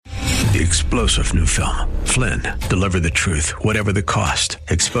The explosive new film, Flynn, deliver the truth, whatever the cost,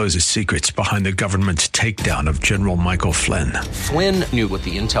 exposes secrets behind the government's takedown of General Michael Flynn. Flynn knew what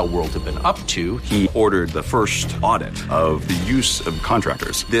the intel world had been up to. He ordered the first audit of the use of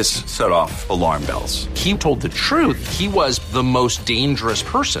contractors. This set off alarm bells. He told the truth. He was the most dangerous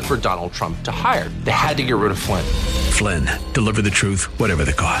person for Donald Trump to hire. They had to get rid of Flynn. Flynn, deliver the truth, whatever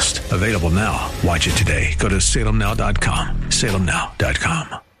the cost. Available now. Watch it today. Go to salemnow.com.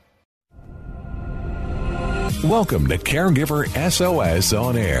 salemnow.com. Welcome to Caregiver SOS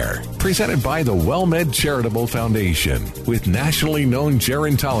On Air, presented by the WellMed Charitable Foundation, with nationally known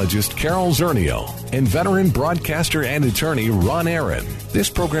gerontologist Carol Zernial and veteran broadcaster and attorney Ron Aaron.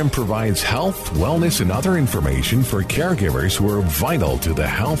 This program provides health, wellness, and other information for caregivers who are vital to the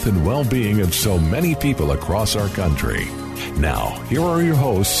health and well-being of so many people across our country. Now, here are your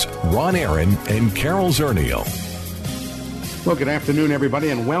hosts, Ron Aaron and Carol Zernial. Well, good afternoon, everybody,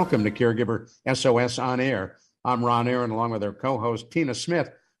 and welcome to Caregiver SOS On Air. I'm Ron Aaron, along with our co-host, Tina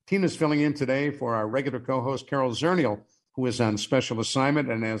Smith. Tina's filling in today for our regular co-host, Carol Zernial, who is on special assignment.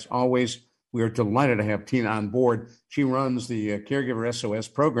 And as always, we are delighted to have Tina on board. She runs the Caregiver SOS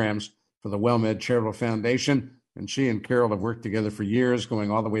programs for the WellMed Charitable Foundation. And she and Carol have worked together for years, going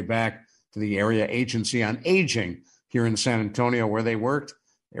all the way back to the Area Agency on Aging here in San Antonio, where they worked.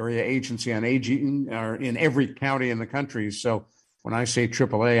 Area Agency on Aging are in every county in the country. So when I say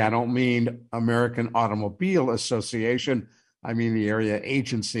AAA, I don't mean American Automobile Association. I mean the Area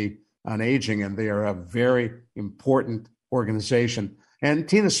Agency on Aging, and they are a very important organization. And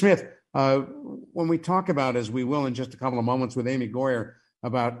Tina Smith, when we talk about, as we will in just a couple of moments with Amy Goyer,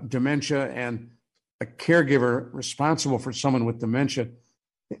 about dementia and a caregiver responsible for someone with dementia,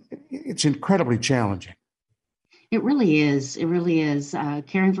 it's incredibly challenging. It really is. It really is.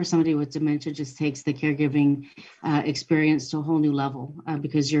 Caring for somebody with dementia just takes the caregiving experience to a whole new level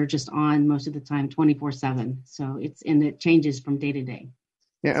because you're just on most of the time 24/7. So it changes from day to day.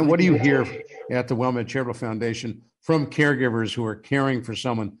 Yeah. And what do you hear at the WellMed Charitable Foundation from caregivers who are caring for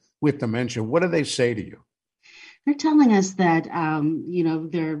someone with dementia? What do they say to you? They're telling us that,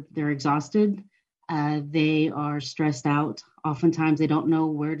 they're exhausted. They are stressed out. Oftentimes they don't know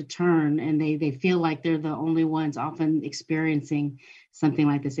where to turn, and they feel like they're the only ones often experiencing something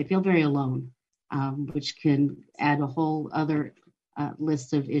like this. They feel very alone, which can add a whole other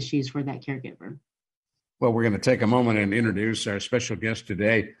list of issues for that caregiver. Well, we're going to take a moment and introduce our special guest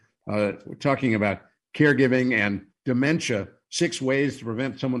today. We're talking about caregiving and dementia, 6 ways to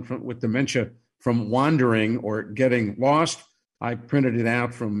prevent someone with dementia from wandering or getting lost. I printed it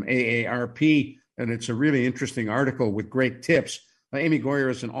out from AARP. And it's a really interesting article with great tips. Amy Goyer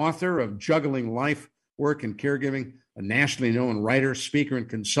is an author of Juggling Life, Work, and Caregiving, a nationally known writer, speaker, and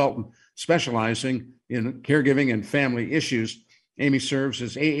consultant specializing in caregiving and family issues. Amy serves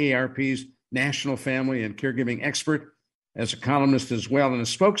as AARP's National Family and Caregiving Expert, as a columnist as well, and a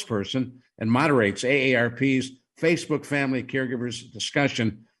spokesperson, and moderates AARP's Facebook Family Caregivers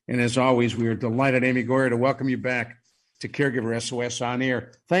discussion. And as always, we are delighted, Amy Goyer, to welcome you back to Caregiver SOS On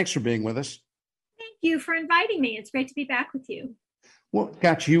Air. Thanks for being with us. Thank you for inviting me. It's great to be back with you. What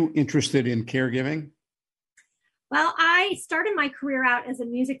got you interested in caregiving? Well, I started my career out as a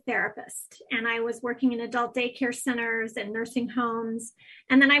music therapist, and I was working in adult daycare centers and nursing homes.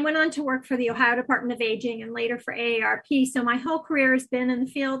 And then I went on to work for the Ohio Department of Aging and later for AARP. So my whole career has been in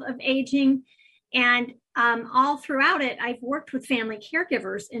the field of aging. And all throughout it, I've worked with family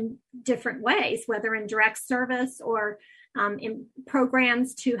caregivers in different ways, whether in direct service or in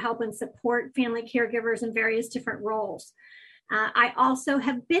programs to help and support family caregivers in various different roles. I also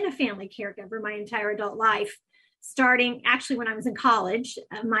have been a family caregiver my entire adult life, starting actually when I was in college.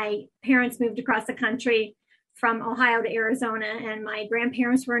 My parents moved across the country from Ohio to Arizona, and my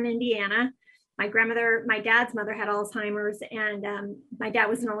grandparents were in Indiana. My dad's mother had Alzheimer's, and my dad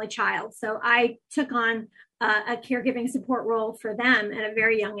was an only child. So I took on a caregiving support role for them at a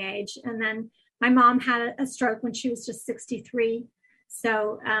very young age. And then my mom had a stroke when she was just 63.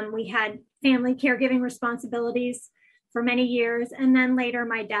 So we had family caregiving responsibilities for many years. And then later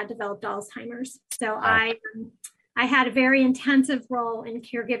my dad developed Alzheimer's. So I had a very intensive role in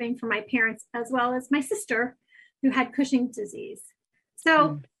caregiving for my parents, as well as my sister who had Cushing's disease.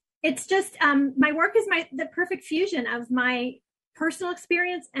 So it's just, my work is the perfect fusion of my personal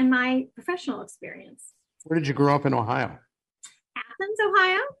experience and my professional experience. Where did you grow up in Ohio? Athens,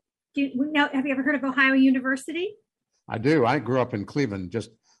 Ohio. Have you ever heard of Ohio University? I do. I grew up in Cleveland, just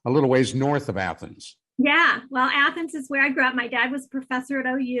a little ways north of Athens. Yeah, well, Athens is where I grew up. My dad was a professor at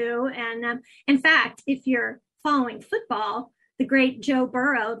OU. And in fact, if you're following football, the great Joe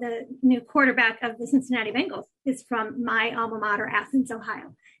Burrow, the new quarterback of the Cincinnati Bengals, is from my alma mater, Athens,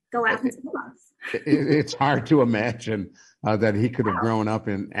 Ohio. Go Athens Bulldogs. It's hard to imagine that he could have grown up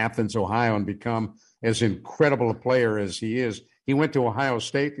in Athens, Ohio, and become as incredible a player as he is. He went to Ohio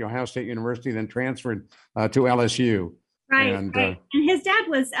State, the Ohio State University, then transferred to LSU. Right. And his dad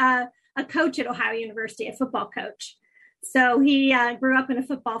was a coach at Ohio University, a football coach. So he grew up in a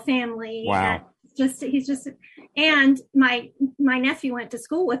football family. Wow. And my nephew went to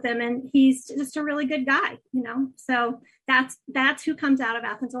school with him, and he's just a really good guy, So that's who comes out of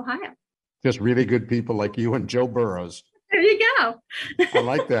Athens, Ohio. Just really good people like you and Joe Burrows. There you go. I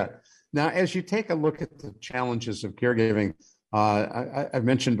like that. Now, as you take a look at the challenges of caregiving, I've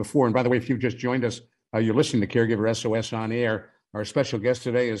mentioned before, and by the way, if you've just joined us, you're listening to Caregiver SOS on Air. Our special guest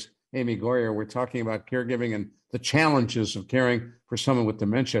today is Amy Goyer. We're talking about caregiving and the challenges of caring for someone with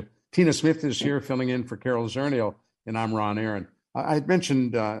dementia. Tina Smith is here filling in for Carol Zernial, and I'm Ron Aaron. I've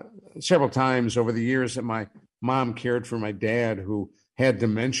mentioned several times over the years that my mom cared for my dad who had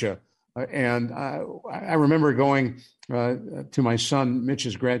dementia. And I remember going to my son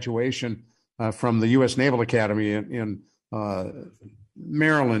Mitch's graduation from the U.S. Naval Academy in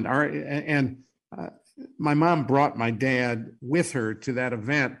Maryland. And my mom brought my dad with her to that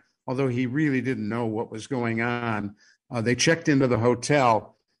event, although he really didn't know what was going on. They checked into the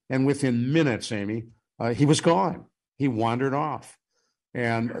hotel, and within minutes, Amy, he was gone. He wandered off.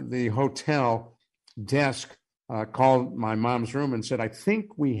 And the hotel desk called my mom's room and said, "I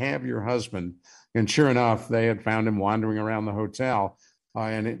think we have your husband." And sure enough, they had found him wandering around the hotel.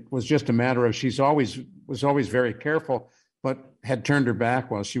 And it was just a matter of was always very careful, but had turned her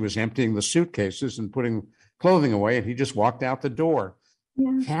back while she was emptying the suitcases and putting clothing away. And he just walked out the door.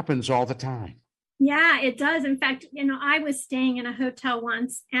 Yeah. It happens all the time. Yeah, it does. In fact, I was staying in a hotel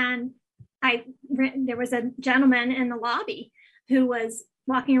once, and there was a gentleman in the lobby who was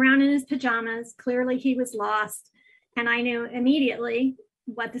walking around in his pajamas. Clearly he was lost. And I knew immediately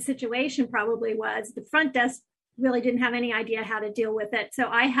what the situation probably was. The front desk really didn't have any idea how to deal with it. So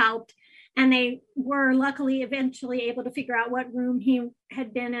I helped, and they were luckily eventually able to figure out what room he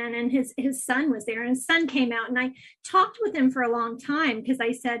had been in. And his son was there, and his son came out, and I talked with him for a long time because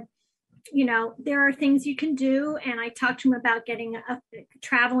I said, there are things you can do. And I talked to him about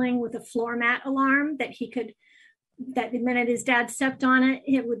traveling with a floor mat alarm that the minute his dad stepped on it,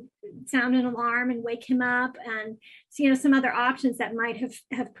 it would sound an alarm and wake him up, and some other options that might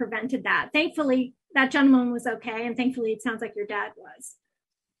have prevented that. Thankfully, that gentleman was okay, and thankfully, it sounds like your dad was.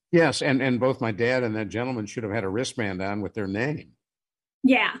 Yes, and both my dad and that gentleman should have had a wristband on with their name.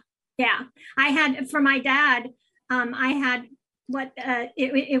 Yeah. I had, for my dad, I had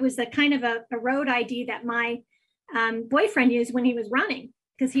it was a kind of a road ID that my boyfriend used when he was running,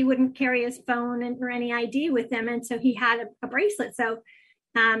 because he wouldn't carry his phone or any ID with him. And so he had a bracelet. So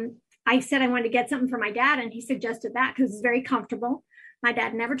I said I wanted to get something for my dad, and he suggested that because it's very comfortable. My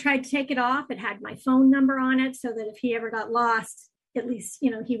dad never tried to take it off. It had my phone number on it, so that if he ever got lost, at least,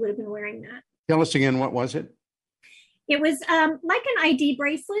 he would have been wearing that. Tell us again, what was it? It was like an ID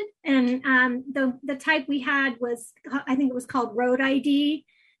bracelet. And the type we had was, I think it was called Road ID,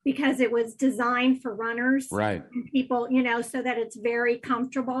 because it was designed for runners, right? And people, so that it's very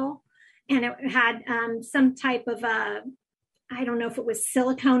comfortable. And it had some type of I don't know if it was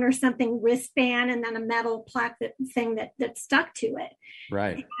silicone or something, wristband, and then a metal plaque thing that stuck to it.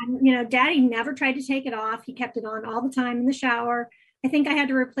 Right. And, Daddy never tried to take it off. He kept it on all the time in the shower. I think I had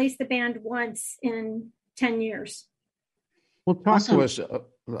to replace the band once in 10 years. Well, talk to us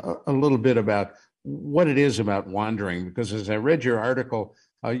a little bit about what it is about wandering, because as I read your article,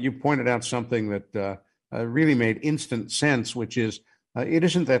 you pointed out something that really made instant sense, which is it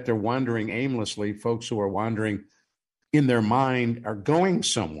isn't that they're wandering aimlessly. Folks who are wandering in their mind are going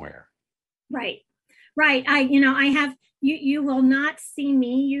somewhere. Right. I have, you will not see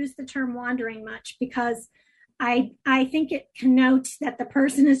me use the term wandering much, because I think it connotes that the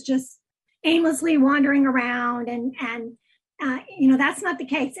person is just aimlessly wandering around, and that's not the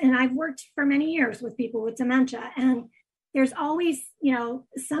case. And I've worked for many years with people with dementia, and there's always,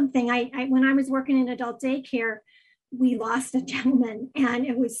 something. When I was working in adult daycare, we lost a gentleman, and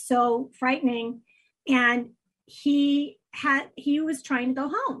it was so frightening. And he was trying to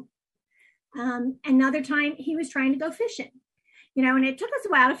go home. Another time he was trying to go fishing, and it took us a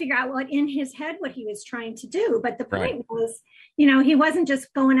while to figure out what he was trying to do. But the point was, he wasn't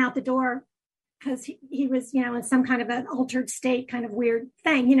just going out the door because he was, in some kind of an altered state, kind of weird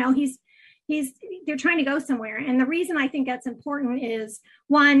thing. They're trying to go somewhere. And the reason I think that's important is,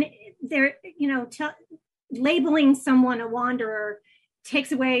 one, they're, labeling someone a wanderer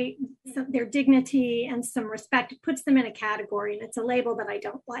takes away their dignity and some respect. It puts them in a category, and it's a label that I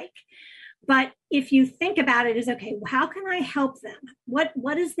don't like. But if you think about it as, okay, how can I help them?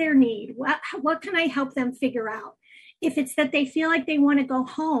 What is their need? What can I help them figure out? If it's that they feel like they want to go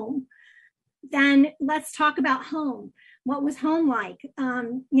home, then let's talk about home. What was home like?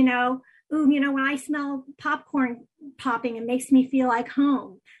 When I smell popcorn popping, it makes me feel like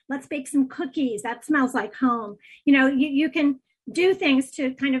home. Let's bake some cookies. That smells like home. You can do things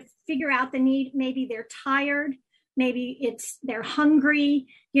to kind of figure out the need. Maybe they're tired. Maybe they're hungry.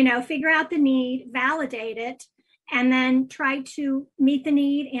 Figure out the need, validate it, and then try to meet the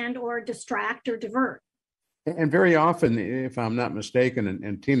need and or distract or divert. And very often, if I'm not mistaken,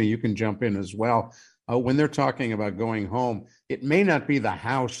 and Tina, you can jump in as well, when they're talking about going home, it may not be the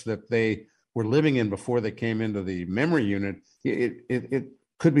house that they were living in before they came into the memory unit. It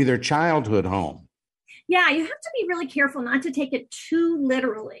could be their childhood home. Yeah, you have to be really careful not to take it too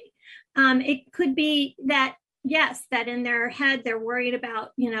literally. It could be that, yes, that in their head they're worried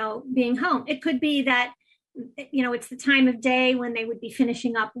about, being home. It could be that it's the time of day when they would be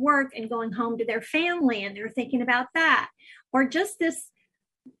finishing up work and going home to their family, and they're thinking about that. Or just this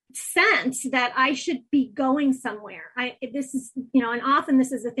sense that I should be going somewhere. This is, and often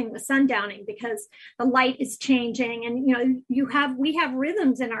this is the thing with sundowning, because the light is changing, and, we have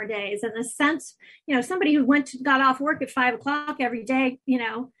rhythms in our days, and the sense, somebody who got off work at 5 o'clock every day,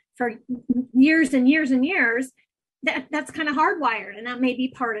 for years and years and years, that's kind of hardwired, and that may be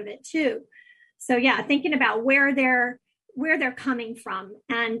part of it too. So yeah, thinking about where they're coming from,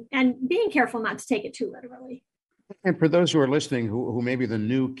 and being careful not to take it too literally. And for those who are listening, who may be the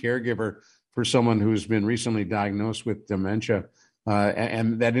new caregiver for someone who's been recently diagnosed with dementia,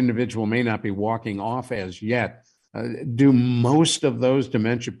 and that individual may not be walking off as yet, do most of those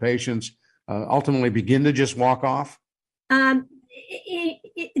dementia patients ultimately begin to just walk off? No,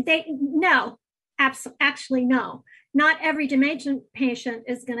 actually no. Not every dementia patient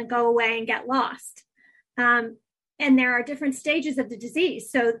is going to go away and get lost. And there are different stages of the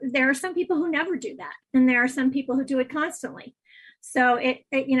disease. So there are some people who never do that, and there are some people who do it constantly. So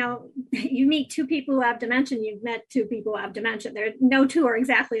you meet two people who have dementia, you've met two people who have dementia. No two are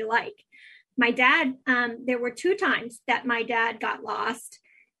exactly alike. My dad, there were 2 times that my dad got lost.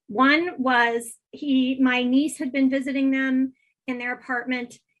 One was my niece had been visiting them in their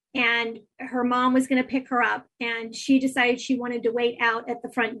apartment, and her mom was going to pick her up, and she decided she wanted to wait out at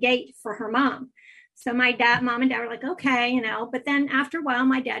the front gate for her mom. So mom and dad were like, okay, but then after a while,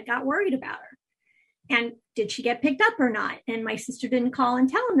 my dad got worried about her. And did she get picked up or not? And my sister didn't call and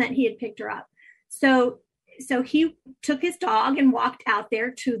tell him that he had picked her up. So he took his dog and walked out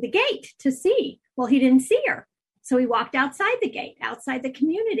there to the gate to see. Well, he didn't see her. So he walked outside the gate, outside the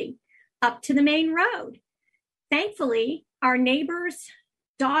community, up to the main road. Thankfully, our neighbor's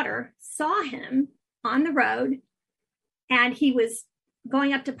daughter saw him on the road, and he was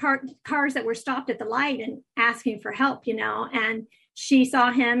going up to cars that were stopped at the light and asking for help, and she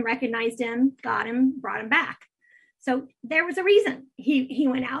saw him, recognized him, got him, brought him back. So there was a reason he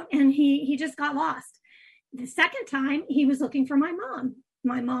went out, and he just got lost. The second time, he was looking for my mom.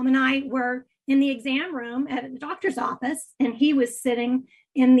 My mom and I were in the exam room at the doctor's office, and he was sitting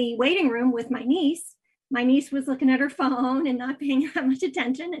in the waiting room with my niece. My niece was looking at her phone and not paying that much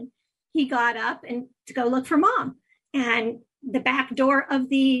attention, and he got up and to go look for mom. And the back door of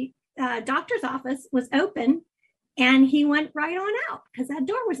the doctor's office was open, and he went right on out because that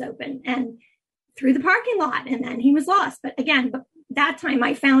door was open and through the parking lot, and then he was lost. But again, that time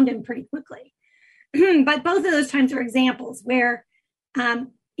I found him pretty quickly. But both of those times are examples where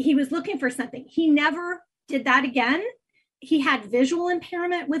he was looking for something. He never did that again. He had visual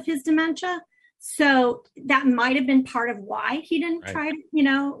impairment with his dementia, so that might have been part of why he didn't try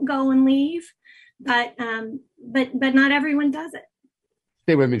to, go and leave. But not everyone does it.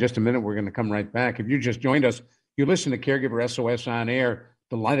 Stay with me just a minute. We're going to come right back. If you just joined us, you listen to Caregiver SOS on Air.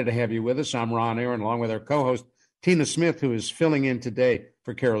 Delighted to have you with us. I'm Ron Aaron, along with our co-host, Tina Smith, who is filling in today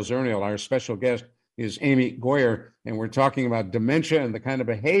for Carol Zernial. Our special guest is Amy Goyer, and we're talking about dementia and the kind of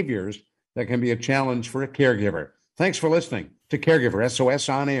behaviors that can be a challenge for a caregiver. Thanks for listening to Caregiver SOS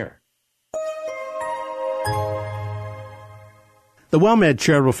on Air. The WellMed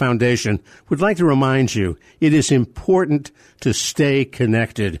Charitable Foundation would like to remind you it is important to stay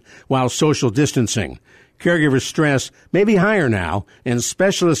connected while social distancing. Caregiver stress may be higher now, and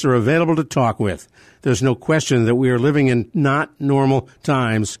specialists are available to talk with. There's no question that we are living in not normal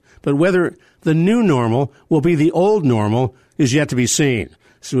times, but whether the new normal will be the old normal is yet to be seen.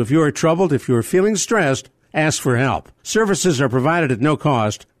 So if you are troubled, if you are feeling stressed, ask for help. Services are provided at no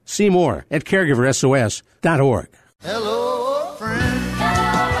cost. See more at caregiversos.org. Hello, friend.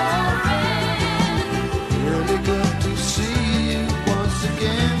 Really good to see you once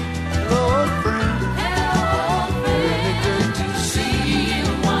again. Hello,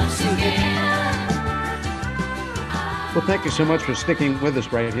 Well, thank you so much for sticking with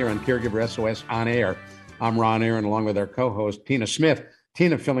us right here on Caregiver SOS On Air. I'm Ron Aaron, along with our co-host, Tina Smith.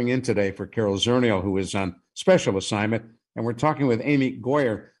 Tina filling in today for Carol Zernial, who is on special assignment. And we're talking with Amy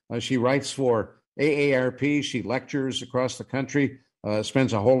Goyer. She writes for AARP. She lectures across the country,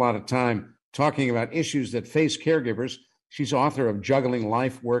 spends a whole lot of time talking about issues that face caregivers. She's author of Juggling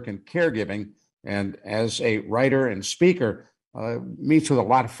Life, Work, and Caregiving. And as a writer and speaker, meets with a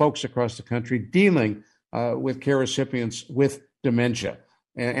lot of folks across the country dealing with care recipients with dementia.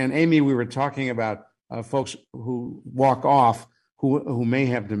 And Amy, we were talking about folks who walk off who may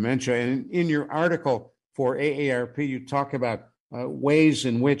have dementia. And in your article for AARP, you talk about ways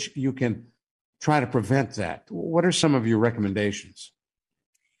in which you can try to prevent that. What are some of your recommendations?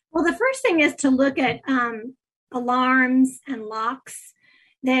 Well, the first thing is to look at alarms and locks.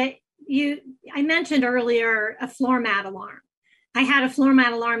 I mentioned earlier a floor mat alarm. I had a floor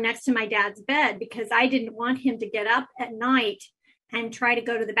mat alarm next to my dad's bed because I didn't want him to get up at night and try to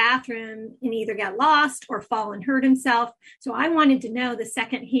go to the bathroom and either get lost or fall and hurt himself. So I wanted to know the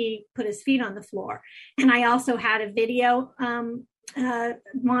second he put his feet on the floor. And I also had a video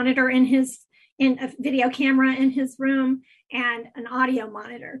monitor in a video camera in his room and an audio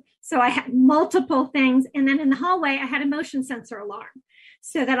monitor. So I had multiple things. And then in the hallway, I had a motion sensor alarm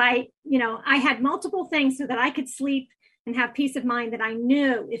so that I had multiple things so that I could sleep and have peace of mind that I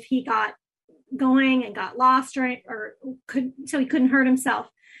knew if he got going and got lost so he couldn't hurt himself.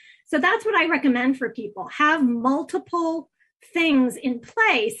 So that's what I recommend for people. Have multiple things in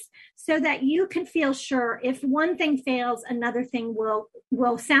place so that you can feel sure if one thing fails, another thing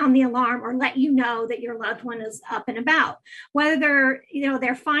will sound the alarm or let you know that your loved one is up and about. Whether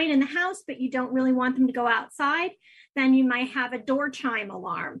they're fine in the house, but you don't really want them to go outside, then you might have a door chime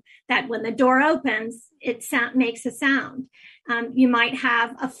alarm that when the door opens, it makes a sound. You might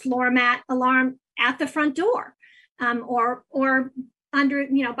have a floor mat alarm at the front door, or under,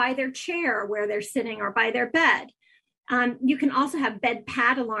 by their chair where they're sitting or by their bed. You can also have bed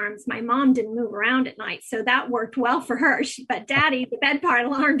pad alarms. My mom didn't move around at night, so that worked well for her. But Daddy, the bed pad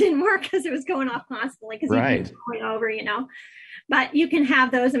alarm didn't work because it was going off constantly because he was going over, But you can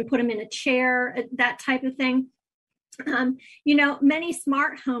have those and put them in a chair, that type of thing. Many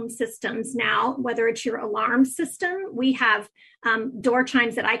smart home systems now, whether it's your alarm system, we have door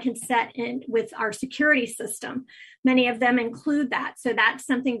chimes that I can set in with our security system. Many of them include that. So that's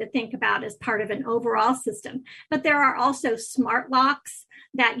something to think about as part of an overall system. But there are also smart locks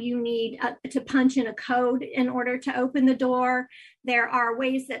that you need to punch in a code in order to open the door. There are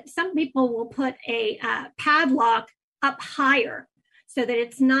ways that some people will put a padlock up higher so that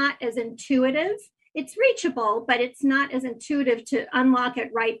it's not as intuitive. It's reachable, but it's not as intuitive to unlock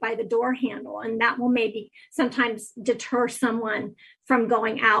it right by the door handle. And that will maybe sometimes deter someone from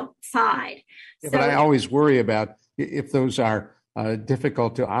going outside. Yeah, but I always worry about if those are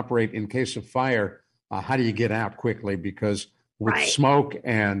difficult to operate in case of fire, how do you get out quickly? Because with smoke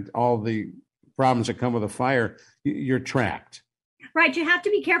and all the problems that come with a fire, you're trapped. Right. You have to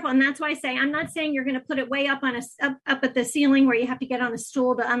be careful. And that's why I say, I'm not saying you're going to put it way up up at the ceiling where you have to get on a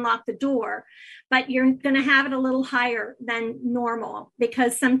stool to unlock the door, but you're going to have it a little higher than normal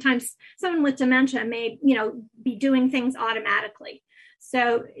because sometimes someone with dementia may, be doing things automatically.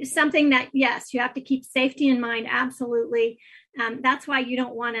 So something that, yes, you have to keep safety in mind. Absolutely. That's why you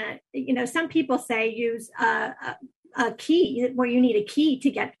don't want to, some people say use a key where you need a key to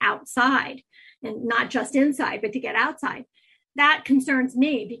get outside and not just inside, but to get outside. That concerns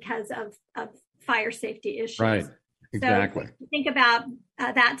me because of fire safety issues. Right, exactly. So think about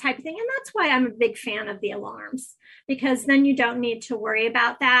that type of thing. And that's why I'm a big fan of the alarms, because then you don't need to worry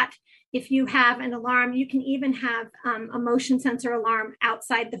about that. If you have an alarm, you can even have a motion sensor alarm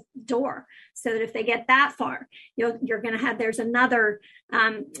outside the door so that if they get that far, you're going to have, there's another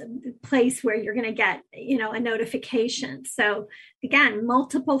place where you're going to get, a notification. So again,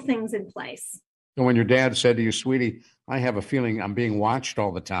 multiple things in place. And when your dad said to you, sweetie, I have a feeling I'm being watched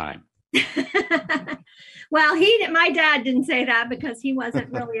all the time. Well, my dad didn't say that because he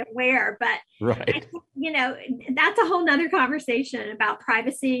wasn't really aware, but right. That's a whole nother conversation about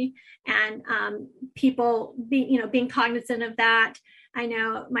privacy and people being cognizant of that. I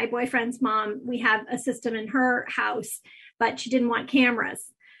know my boyfriend's mom, we have a system in her house, but she didn't want cameras.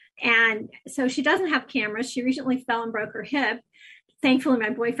 And so she doesn't have cameras. She recently fell and broke her hip. Thankfully, my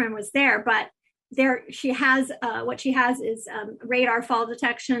boyfriend was there, but she has what she has is radar fall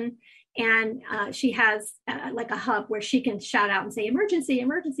detection, and she has like a hub where she can shout out and say, emergency,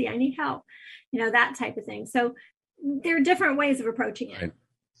 emergency, I need help, that type of thing. So there are different ways of approaching it. Right.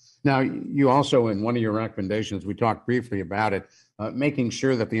 Now, you also, in one of your recommendations, we talked briefly about it, making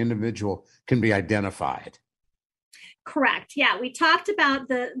sure that the individual can be identified. Correct. Yeah. We talked about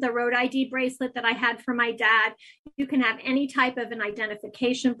the road ID bracelet that I had for my dad. You can have any type of an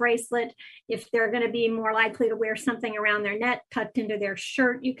identification bracelet. If they're going to be more likely to wear something around their neck, tucked into their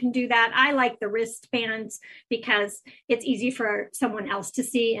shirt, you can do that. I like the wristbands because it's easy for someone else to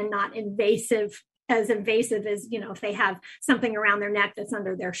see and not invasive as, if they have something around their neck that's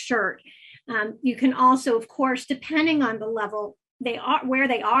under their shirt. You can also, of course, depending on the level where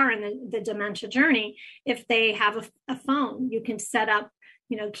they are in the dementia journey, if they have a phone, you can set up,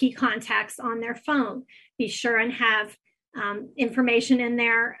 key contacts on their phone. Be sure and have information in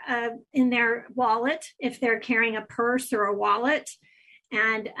their wallet if they're carrying a purse or a wallet.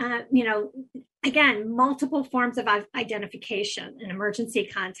 And, again, multiple forms of identification and emergency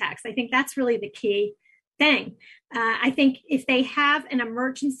contacts. I think that's really the key thing. I think if they have an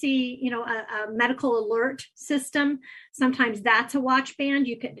emergency, a medical alert system, sometimes that's a watch band.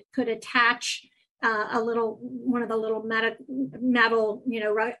 You could attach one of the little metal,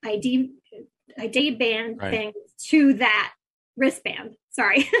 ID band thing to that wristband.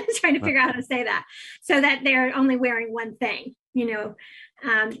 Sorry, trying to figure out how to say that, so that they're only wearing one thing. Those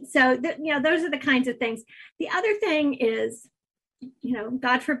are the kinds of things. The other thing is,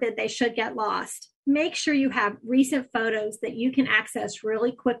 God forbid they should get lost. Make sure you have recent photos that you can access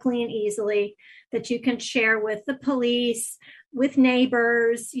really quickly and easily, that you can share with the police, with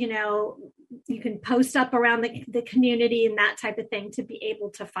neighbors. You can post up around the community and that type of thing to be able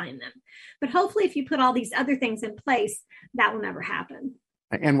to find them. But hopefully if you put all these other things in place, that will never happen.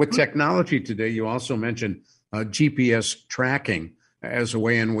 And with technology today, you also mentioned GPS tracking as a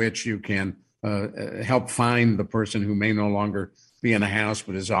way in which you can help find the person who may no longer be in a house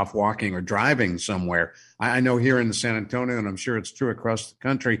but is off walking or driving somewhere. I know here in San Antonio, and I'm sure it's true across the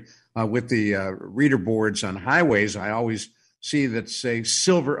country, with the reader boards on highways, I always see that say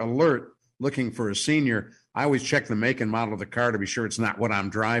silver alert looking for a senior. I always check the make and model of the car to be sure it's not what I'm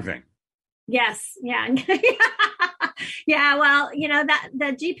driving. Yes. Yeah. Yeah. Well, that the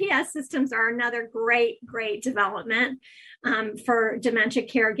GPS systems are another great development for dementia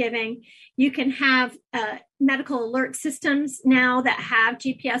caregiving. You can have medical alert systems now that have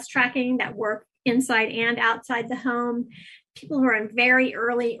GPS tracking that work inside and outside the home. People who are in very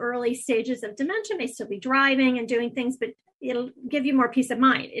early stages of dementia may still be driving and doing things, but it'll give you more peace of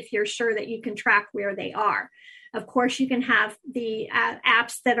mind if you're sure that you can track where they are. Of course, you can have the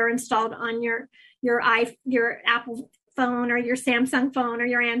apps that are installed on your Apple phone or your Samsung phone or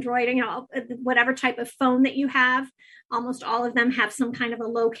your Android, whatever type of phone that you have. Almost all of them have some kind of a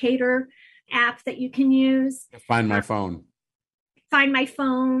locator app that you can use. Find my phone. Find my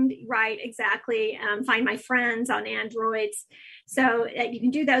phone, right, exactly. Find my friends on Androids. So you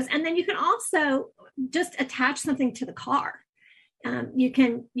can do those. And then you can also just attach something to the car. You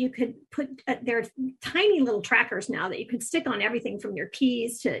could put, there are tiny little trackers now that you can stick on everything from your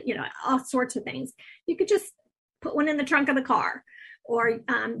keys to, all sorts of things. You could just put one in the trunk of the car, or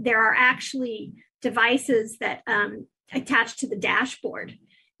there are actually devices that attach to the dashboard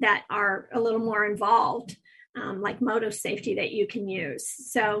that are a little more involved, like Moto Safety that you can use.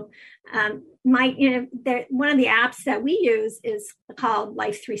 So one of the apps that we use is called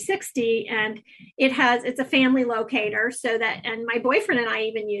Life 360, and it's a family locator, and my boyfriend and I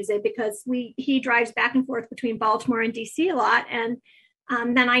even use it because he drives back and forth between Baltimore and DC a lot, and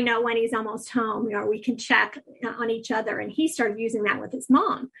then I know when he's almost home, we can check on each other. And he started using that with his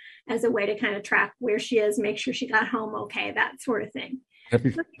mom as a way to kind of track where she is, make sure she got home okay, that sort of thing. If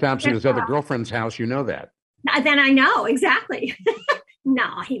he stops at his other girlfriend's house, you know that. Then I know, exactly.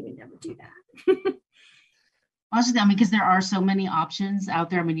 No, he would never do that. Also, because there are so many options out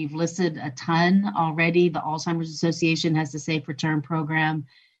there. You've listed a ton already. The Alzheimer's Association has the Safe Return program.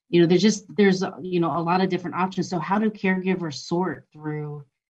 There's a lot of different options. So how do caregivers sort through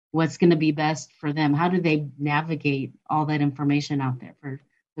what's going to be best for them? How do they navigate all that information out there for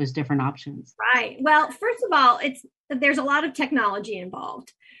those different options? Right. Well, first of all, there's a lot of technology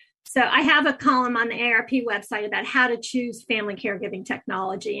involved. So I have a column on the AARP website about how to choose family caregiving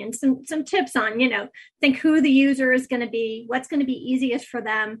technology and some tips on, think who the user is going to be, what's going to be easiest for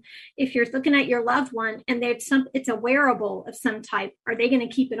them. If you're looking at your loved one and it's a wearable of some type, are they going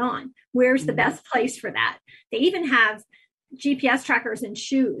to keep it on? Where's the best place for that? They even have GPS trackers in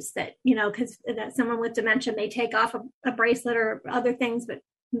shoes that, because someone with dementia may take off a bracelet or other things, but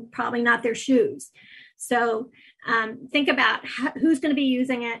probably not their shoes. So think about who's going to be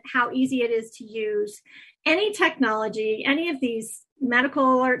using it, how easy it is to use. Any technology, any of these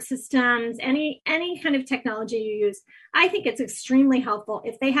medical alert systems, any kind of technology you use, I think it's extremely helpful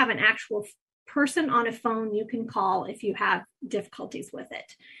if they have an actual person on a phone you can call if you have difficulties with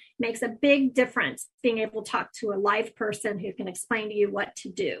it. Makes a big difference being able to talk to a live person who can explain to you what to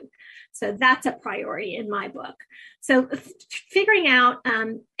do. So that's a priority in my book. So figuring out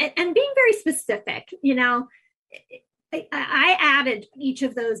and being very specific, I added each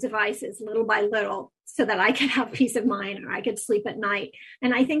of those devices little by little so that I could have peace of mind or I could sleep at night.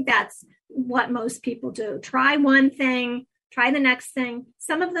 And I think that's what most people do. Try one thing, try the next thing.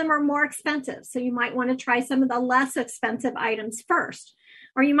 Some of them are more expensive, so you might want to try some of the less expensive items first.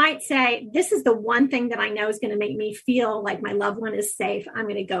 Or you might say, this is the one thing that I know is going to make me feel like my loved one is safe. I'm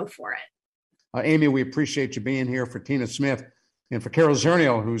going to go for it. Amy, we appreciate you being here. For Tina Smith and for Carol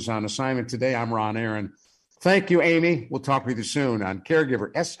Zernial, who's on assignment today, I'm Ron Aaron. Thank you, Amy. We'll talk with you soon on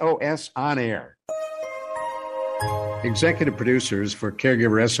Caregiver SOS On Air. Executive producers for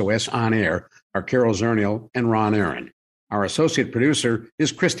Caregiver SOS On Air are Carol Zernial and Ron Aaron. Our associate producer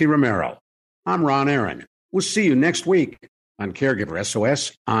is Christy Romero. I'm Ron Aaron. We'll see you next week on Caregiver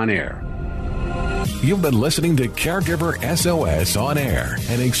SOS On Air. You've been listening to Caregiver SOS On Air,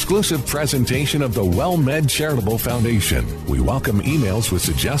 an exclusive presentation of the WellMed Charitable Foundation. We welcome emails with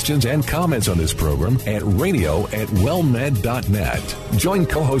suggestions and comments on this program at radio@wellmed.net. Join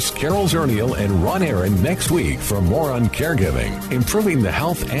co-hosts Carol Zernial and Ron Aaron next week for more on caregiving, improving the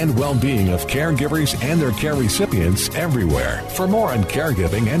health and well-being of caregivers and their care recipients everywhere. For more on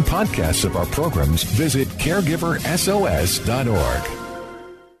caregiving and podcasts of our programs, visit caregiversos.org.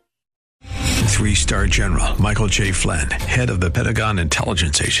 3-star General Michael J. Flynn, head of the Pentagon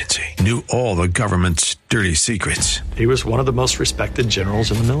Intelligence Agency, knew all the government's dirty secrets. He was one of the most respected generals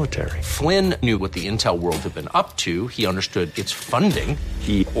in the military. Flynn knew what the intel world had been up to. He understood its funding.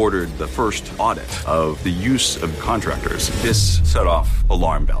 He ordered the first audit of the use of contractors. This set off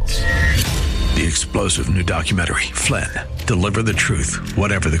alarm bells. The explosive new documentary, Flynn, Deliver the Truth,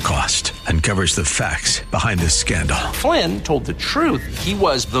 Whatever the Cost, uncovers the facts behind this scandal. Flynn told the truth. He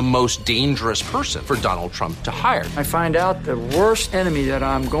was the most dangerous person for Donald Trump to hire. I find out the worst enemy that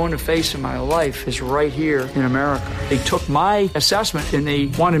I'm going to face in my life is right here in America. They took my assessment and they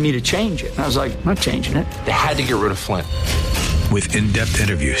wanted me to change it. And I was like, I'm not changing it. They had to get rid of Flynn. With in-depth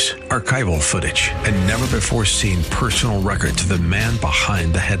interviews, archival footage, and never-before-seen personal records of the man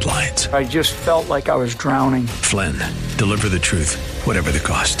behind the headlines. I just felt like I was drowning. Flynn, Deliver the Truth, Whatever the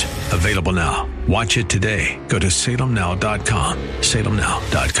Cost. Available now. Watch it today. Go to salemnow.com.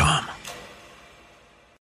 salemnow.com.